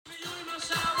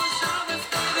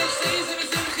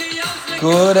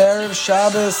Good Erev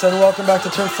Shabbos, and welcome back to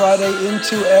Turn Friday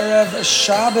into Erev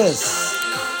Shabbos.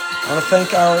 I want to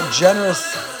thank our generous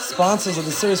sponsors of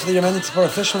the series for the year, Mending Tzipora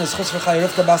Fishman, is Chutz V'chai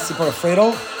Rivka Bas Tzipora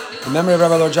Fredel, in memory of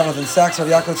Rabbi Lord Jonathan Sachs, Rav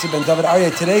Yaakov Tzvi Ben David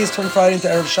Aryeh. Today is Turn Friday into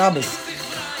Erev Shabbos.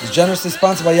 It's generously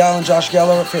sponsored by Yael and Josh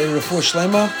Geller for a Refuah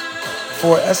Shlema,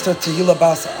 for Esther Tehila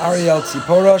Bas Ariel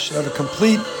Tzipora. Should have a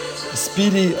complete, a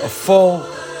speedy, a full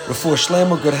Refuah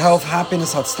Shlema, good health,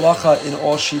 happiness, hatzlacha in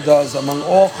all she does among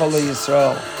all Cholei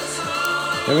Yisrael.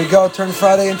 Here we go, Turn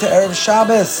Friday into Erev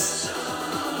Shabbos.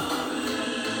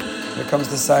 Here comes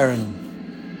the siren.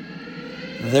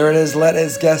 There it is, let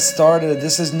us get started.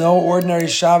 This is no ordinary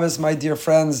Shabbos, my dear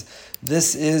friends.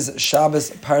 This is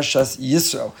Shabbos Parshas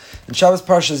Yisro. And Shabbos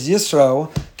Parshas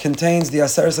Yisro contains the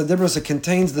Aseret HaDibros. It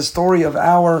contains the story of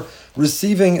our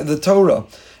receiving the Torah.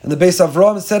 And the Beis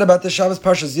Avraham said about the Shabbos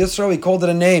Parshas Yisro, he called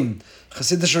it a name.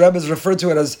 Chassidish Rebbe referred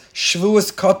to it as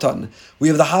Shavuos Katan. We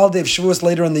have the holiday of Shavuos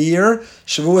later in the year.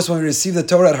 Shavuos, when we receive the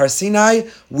Torah at Har Sinai,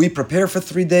 we prepare for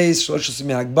 3 days.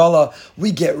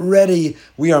 We get ready.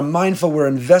 We are mindful. We're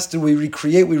invested. We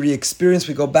recreate. We re-experience.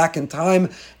 We go back in time,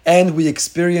 and we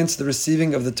experience the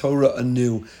receiving of the Torah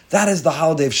anew. That is the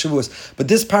holiday of Shavuos. But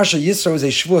this Parsha Yisro is a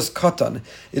Shavuos Katan.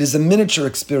 It is a miniature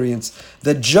experience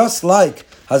that, just like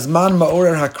Hazman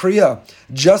Ma'orer HaKriya,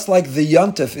 just like the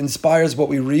Yontif inspires what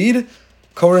we read,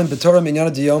 Koren B'Torah Minyana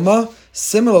Diyoma,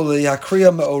 similarly,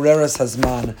 Hakriya Ma'oreres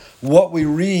Hazman, what we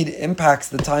read impacts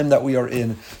the time that we are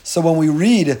in. So when we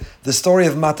read the story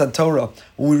of Matan Torah,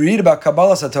 when we read about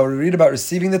Kabbalah Torah, we read about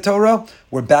receiving the Torah,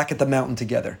 we're back at the mountain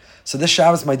together. So this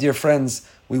Shabbos, my dear friends,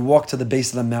 we walk to the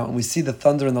base of the mountain, we see the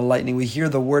thunder and the lightning, we hear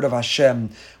the word of Hashem,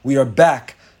 we are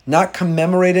back, not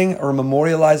commemorating or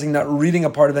memorializing, not reading a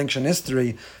part of ancient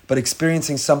history, but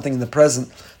experiencing something in the present.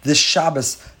 This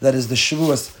Shabbos, that is the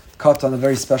Shavuos Katan, a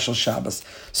very special Shabbos.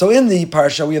 So in the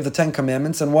Parsha, we have the 10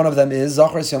 Commandments, and one of them is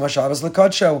Zachor es Yom HaShabbos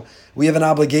L'Kadsho. We have an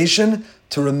obligation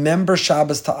to remember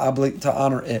Shabbos, to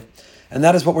honor it. And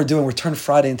that is what we're doing. We're turned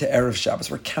Friday into Erev Shabbos.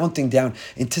 We're counting down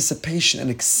anticipation and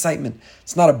excitement.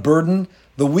 It's not a burden.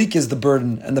 The week is the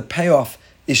burden, and the payoff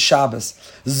is Shabbos.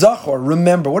 Zachor,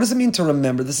 remember. What does it mean to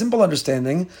remember? The simple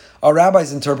understanding, our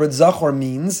rabbis interpret Zachor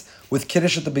means, with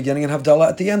Kiddush at the beginning and Havdalah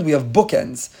at the end, we have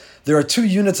bookends. There are 2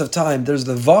 units of time. There's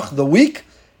the Vach, the week,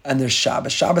 and there's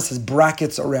Shabbos. Shabbos has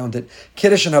brackets around it.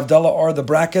 Kiddush and Havdalah are the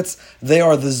brackets. They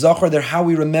are the Zachor. They're how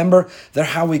we remember. They're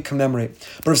how we commemorate.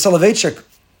 But Rav Soloveitchik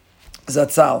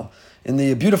Zatzal, in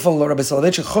the beautiful Rabbi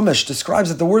Soloveitchik Chumash, describes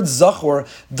that the word Zachor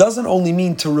doesn't only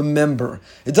mean to remember.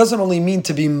 It doesn't only mean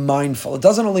to be mindful. It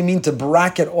doesn't only mean to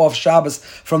bracket off Shabbos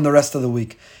from the rest of the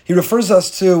week. He refers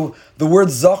us to the word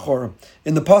Zachor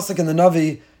in the Pasuk in the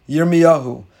Navi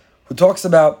Yirmiyahu, who talks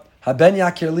about Haben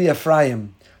Yakir Li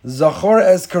Ephraim, Zachor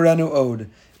Ez Karenu Od.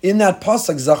 In that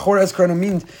pasuk, Zachor Ez Karenu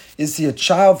means, is he a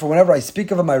child? For whenever I speak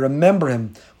of him, I remember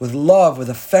him with love, with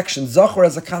affection. Zachor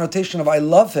has a connotation of I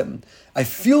love him, I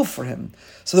feel for him.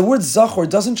 So the word Zachor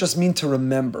doesn't just mean to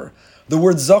remember. The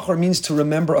word Zachor means to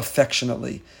remember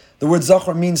affectionately. The word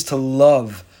Zachor means to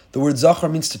love. The word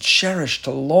Zachor means to cherish,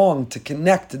 to long, to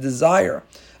connect, to desire.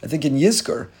 I think in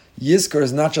Yizkor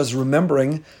is not just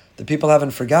remembering that people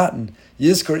haven't forgotten.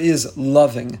 Yizkor is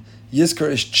loving. Yizkor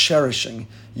is cherishing.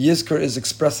 Yizkor is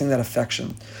expressing that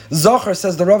affection. Zachor,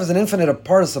 says the Rav, is an infinite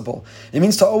participle. It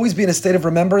means to always be in a state of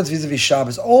remembrance vis-a-vis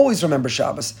Shabbos. Always remember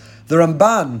Shabbos. The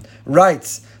Ramban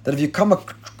writes that if you come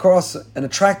across an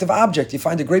attractive object, you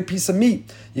find a great piece of meat,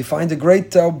 you find a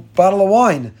great bottle of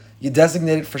wine, you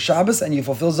designate it for Shabbos and you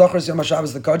fulfill Zachor es Yom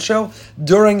HaShabbos L'Kadsho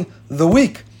during the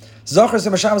week. Zachor es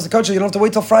Yom HaShabbos L'Kadsho, you don't have to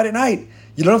wait till Friday night.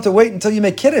 You don't have to wait until you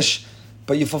make Kiddush.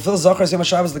 But you fulfill Zachor es Yom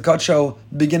HaShabbos L'Kadsho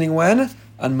beginning when?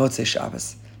 On Motzei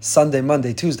Shabbos. Sunday,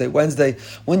 Monday, Tuesday, Wednesday,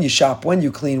 when you shop, when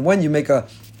you clean, when you make a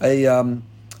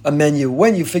menu,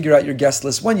 when you figure out your guest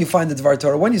list, when you find the Dvar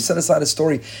Torah, when you set aside a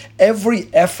story, every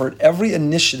effort, every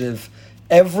initiative,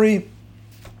 every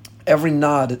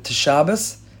nod to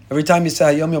Shabbos, every time you say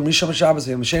Hayom Yom Rishon B'Shabbos,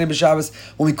 Hayom Sheni B'Shabbos,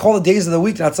 when we call the days of the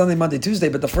week, not Sunday, Monday, Tuesday,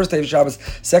 but the first day of Shabbos,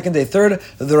 second day, third,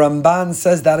 the Ramban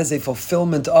says that is a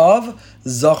fulfillment of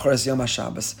Zachor es Yom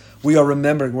HaShabbos. We are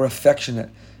remembering, we're affectionate.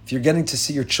 If you're getting to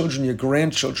see your children, your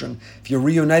grandchildren, if you're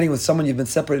reuniting with someone you've been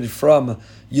separated from,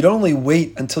 you don't only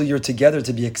wait until you're together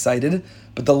to be excited,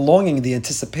 but the longing, the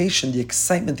anticipation, the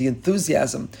excitement, the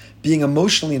enthusiasm, being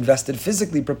emotionally invested,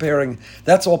 physically preparing,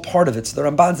 that's all part of it. So the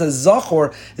Ramban says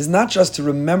Zachor is not just to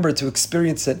remember, to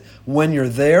experience it when you're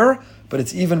there, but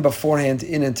it's even beforehand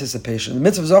in anticipation. The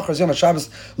mitzvah of Zachor es Yom HaShabbos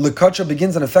L'Kadsho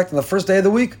begins in effect on the first day of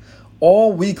the week.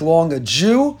 All week long, a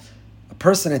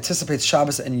person anticipates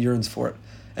Shabbos and yearns for it.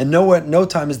 And no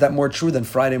time is that more true than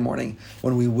Friday morning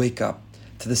when we wake up.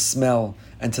 to the smell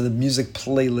and to the music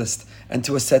playlist and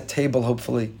to a set table,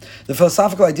 hopefully. The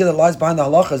philosophical idea that lies behind the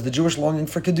halacha is the Jewish longing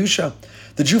for Kedusha.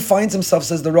 The Jew finds himself,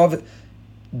 says the Rav,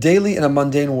 daily in a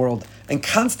mundane world and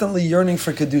constantly yearning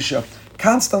for Kedusha,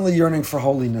 constantly yearning for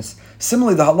holiness.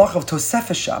 Similarly, the halacha of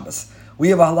Tosefes Shabbos, we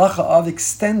have a halacha of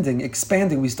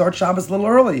expanding. We start Shabbos a little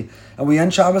early and we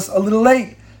end Shabbos a little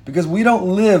late because we don't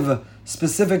live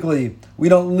specifically, we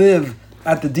don't live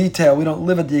at the detail, we don't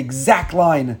live at the exact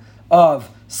line of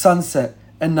sunset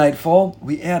and nightfall.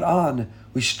 We add on,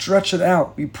 we stretch it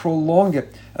out, we prolong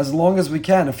it as long as we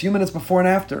can, a few minutes before and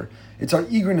after. It's our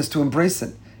eagerness to embrace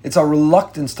it. It's our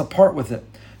reluctance to part with it.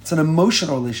 It's an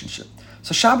emotional relationship.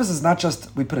 So Shabbos is not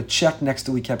just, we put a check next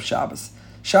to we kept Shabbos.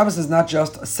 Shabbos is not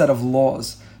just a set of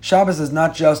laws. Shabbos is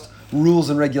not just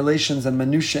rules and regulations and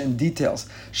minutiae and details.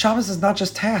 Shabbos is not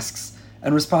just tasks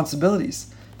and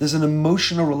responsibilities. There's an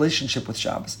emotional relationship with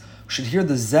Shabbos. We should hear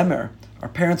the Zemer, our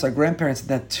parents, our grandparents,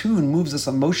 that tune moves us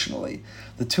emotionally.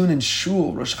 The tune in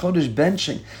Shul, Rosh Chodesh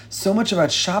benching, so much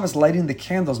about Shabbos, lighting the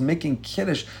candles, making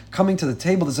Kiddush, coming to the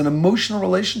table. There's an emotional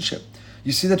relationship.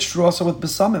 You see that true also with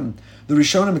Besamim. The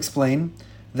Rishonim explain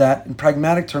that, in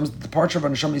pragmatic terms, the departure of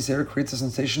Neshama Yisera creates a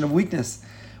sensation of weakness.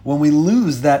 When we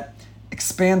lose that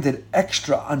expanded,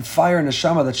 extra, on fire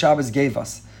Neshama that Shabbos gave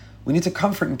us, we need to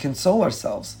comfort and console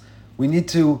ourselves. We need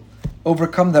to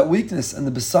overcome that weakness, and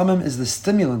the Besamim is the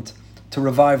stimulant to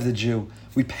revive the Jew.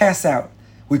 We pass out.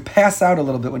 We pass out a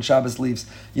little bit when Shabbos leaves.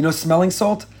 You know, smelling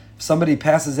salt? If somebody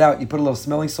passes out, you put a little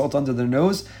smelling salt under their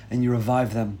nose and you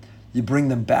revive them. You bring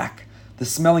them back. The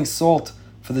smelling salt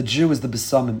for the Jew is the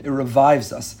Besamim. It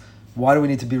revives us. Why do we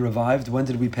need to be revived? When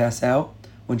did we pass out?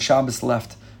 When Shabbos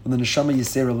left. When the Neshama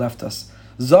Yisera left us.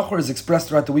 Zachor is expressed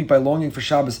throughout the week by longing for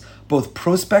Shabbos, both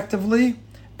prospectively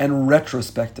and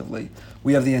retrospectively.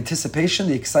 We have the anticipation,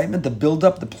 the excitement, the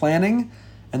build-up, the planning,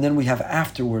 and then we have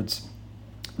afterwards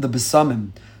the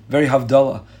Besamim, very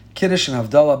Havdalah. Kiddush and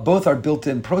Havdalah, both are built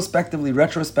in prospectively,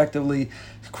 retrospectively,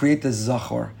 to create this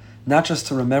Zachor. Not just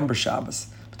to remember Shabbos,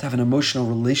 but to have an emotional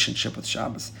relationship with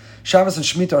Shabbos. Shabbos and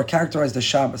Shemitah are characterized as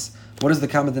Shabbos. What is the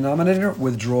common denominator?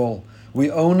 Withdrawal. We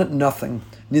own nothing,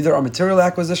 neither our material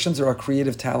acquisitions or our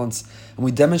creative talents, and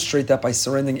we demonstrate that by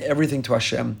surrendering everything to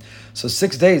Hashem. So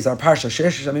 6 days, our parsha,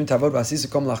 Shesh Shamim Tavod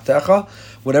V'Asisikom Lachtecha,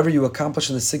 whatever you accomplish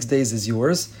in the 6 days is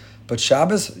yours. But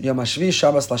Shabbos, Yom HaShvi,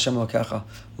 Shabbos L'Hashem Elokecha,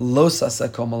 Lo Saseh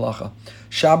Kol Malacha.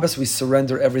 Shabbos, we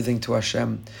surrender everything to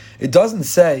Hashem. It doesn't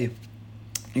say,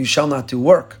 you shall not do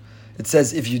work. It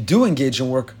says, if you do engage in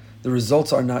work, the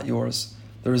results are not yours.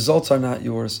 The results are not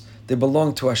yours. They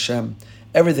belong to Hashem.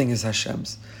 Everything is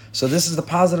Hashem's. So this is the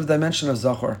positive dimension of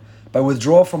Zachor. By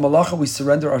withdrawal from Malacha, we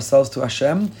surrender ourselves to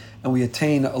Hashem and we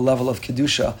attain a level of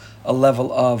Kedusha, a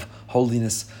level of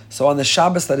holiness. So on the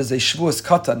Shabbos that is a Shavuos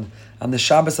Katan, on the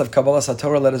Shabbos of Kabbalah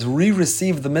HaTorah, let us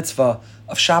re-receive the mitzvah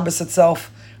of Shabbos itself.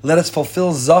 Let us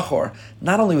fulfill Zachor,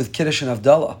 not only with Kiddush and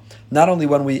Havdalah, not only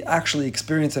when we actually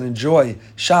experience and enjoy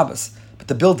Shabbos, but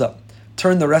the build-up.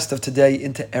 Turn the rest of today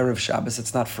into Erev Shabbos.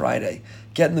 It's not Friday.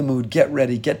 Get in the mood, get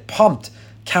ready, get pumped,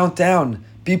 count down,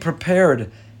 be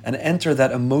prepared, and enter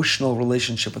that emotional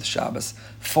relationship with Shabbos.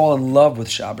 Fall in love with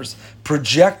Shabbos.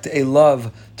 Project a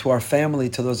love to our family,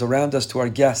 to those around us, to our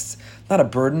guests. Not a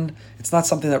burden. It's not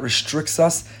something that restricts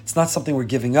us. It's not something we're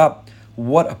giving up.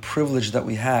 What a privilege that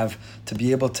we have to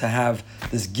be able to have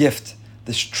this gift,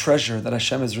 this treasure that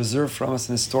Hashem has reserved from us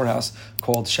in His storehouse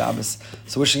called Shabbos.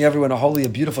 So wishing everyone a holy, a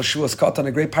beautiful Shavuos Katan,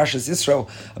 a great Parshas Yisro,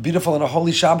 a beautiful and a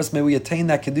holy Shabbos. May we attain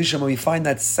that Kedusha, may we find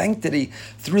that sanctity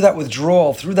through that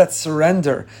withdrawal, through that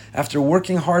surrender. After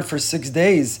working hard for 6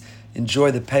 days,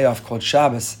 enjoy the payoff called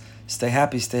Shabbos. Stay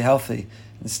happy, stay healthy,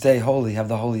 and stay holy. Have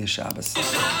the holiest Shabbos.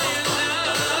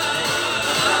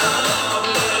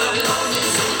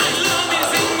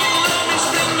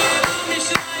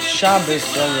 Shabbos,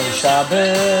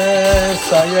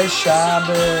 Sayay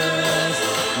Shabbos,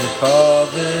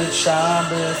 L'Kovid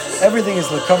Shabbos. Everything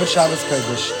is L'Kovid Shabbos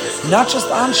Kodesh. Not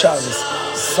just on Shabbos,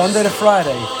 Sunday to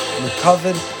Friday,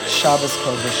 L'Kovid Shabbos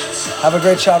Kodesh. Have a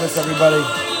great Shabbos,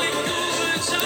 everybody.